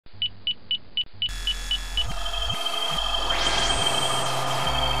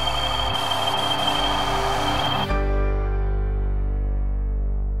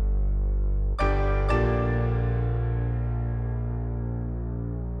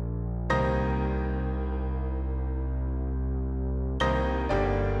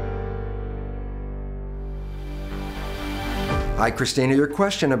Hi, Christina. Your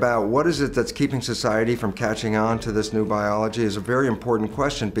question about what is it that's keeping society from catching on to this new biology is a very important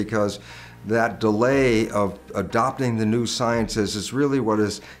question, because that delay of adopting the new sciences is really what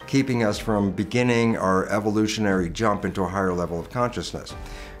is keeping us from beginning our evolutionary jump into a higher level of consciousness.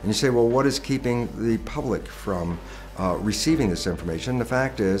 And you say, well, what is keeping the public from receiving this information? The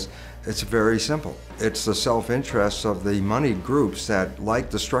fact is, it's very simple. It's the self-interests of the moneyed groups that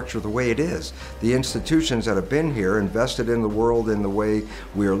like the structure the way it is. The institutions that have been here, invested in the world in the way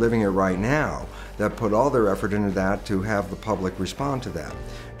we are living it right now, that put all their effort into that to have the public respond to that.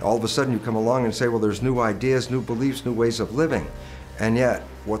 All of a sudden you come along and say, well, there's new ideas, new beliefs, new ways of living. And yet,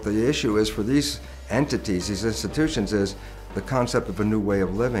 what the issue is for these entities, these institutions, is the concept of a new way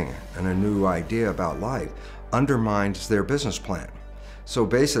of living and a new idea about life undermines their business plan. So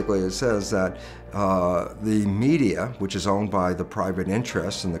basically it says that the media, which is owned by the private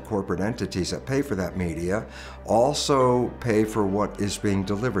interests and the corporate entities that pay for that media, also pay for what is being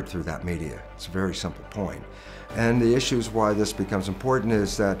delivered through that media. It's a very simple point. And the issues why this becomes important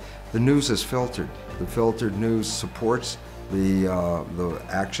is that the news is filtered. The filtered news supports the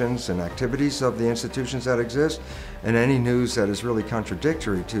actions and activities of the institutions that exist, and any news that is really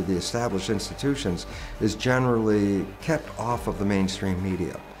contradictory to the established institutions is generally kept off of the mainstream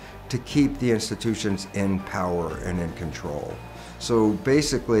media to keep the institutions in power and in control. So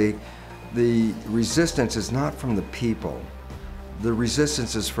basically, the resistance is not from the people. The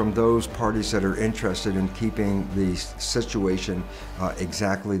resistance is from those parties that are interested in keeping the situation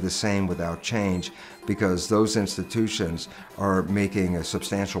exactly the same without change, because those institutions are making a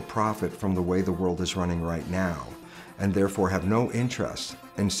substantial profit from the way the world is running right now, and therefore have no interest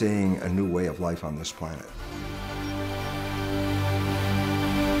in seeing a new way of life on this planet.